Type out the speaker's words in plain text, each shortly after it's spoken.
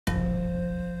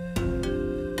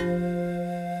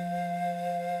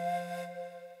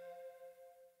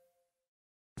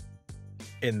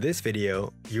In this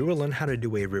video, you will learn how to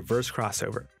do a reverse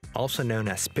crossover, also known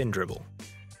as spin dribble.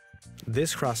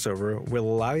 This crossover will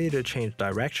allow you to change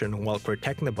direction while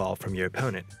protecting the ball from your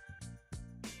opponent.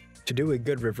 To do a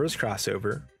good reverse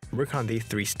crossover, work on these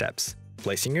 3 steps: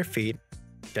 placing your feet,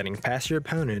 getting past your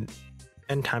opponent,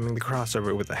 and timing the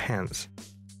crossover with the hands.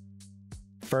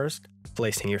 First,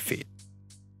 placing your feet.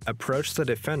 Approach the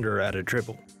defender at a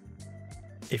dribble.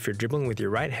 If you're dribbling with your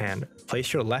right hand,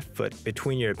 place your left foot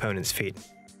between your opponent's feet.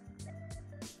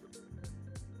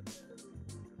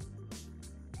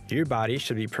 Your body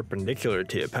should be perpendicular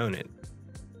to your opponent,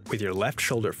 with your left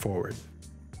shoulder forward.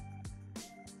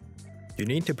 You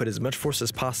need to put as much force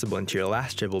as possible into your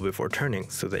last dribble before turning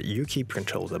so that you keep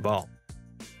control of the ball.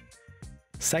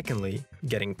 Secondly,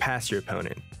 getting past your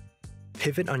opponent.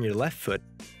 Pivot on your left foot,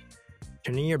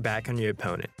 turning your back on your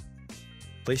opponent.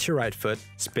 Place your right foot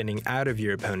spinning out of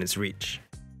your opponent's reach.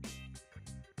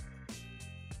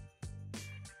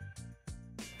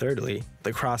 Thirdly,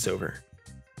 the crossover.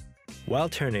 While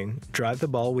turning, drive the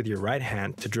ball with your right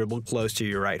hand to dribble close to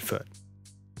your right foot.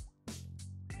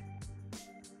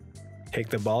 Take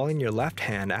the ball in your left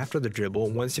hand after the dribble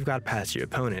once you've got past your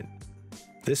opponent.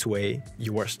 This way,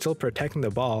 you are still protecting the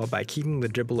ball by keeping the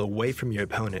dribble away from your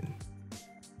opponent.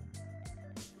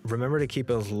 Remember to keep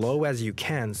it as low as you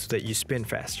can so that you spin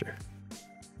faster.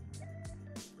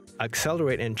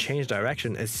 Accelerate and change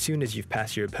direction as soon as you've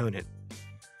passed your opponent.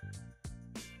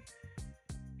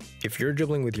 If you're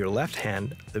dribbling with your left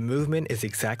hand, the movement is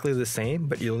exactly the same,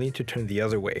 but you'll need to turn the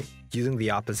other way, using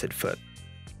the opposite foot.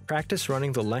 Practice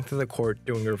running the length of the court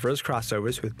doing reverse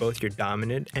crossovers with both your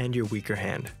dominant and your weaker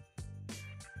hand.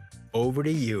 Over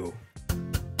to you.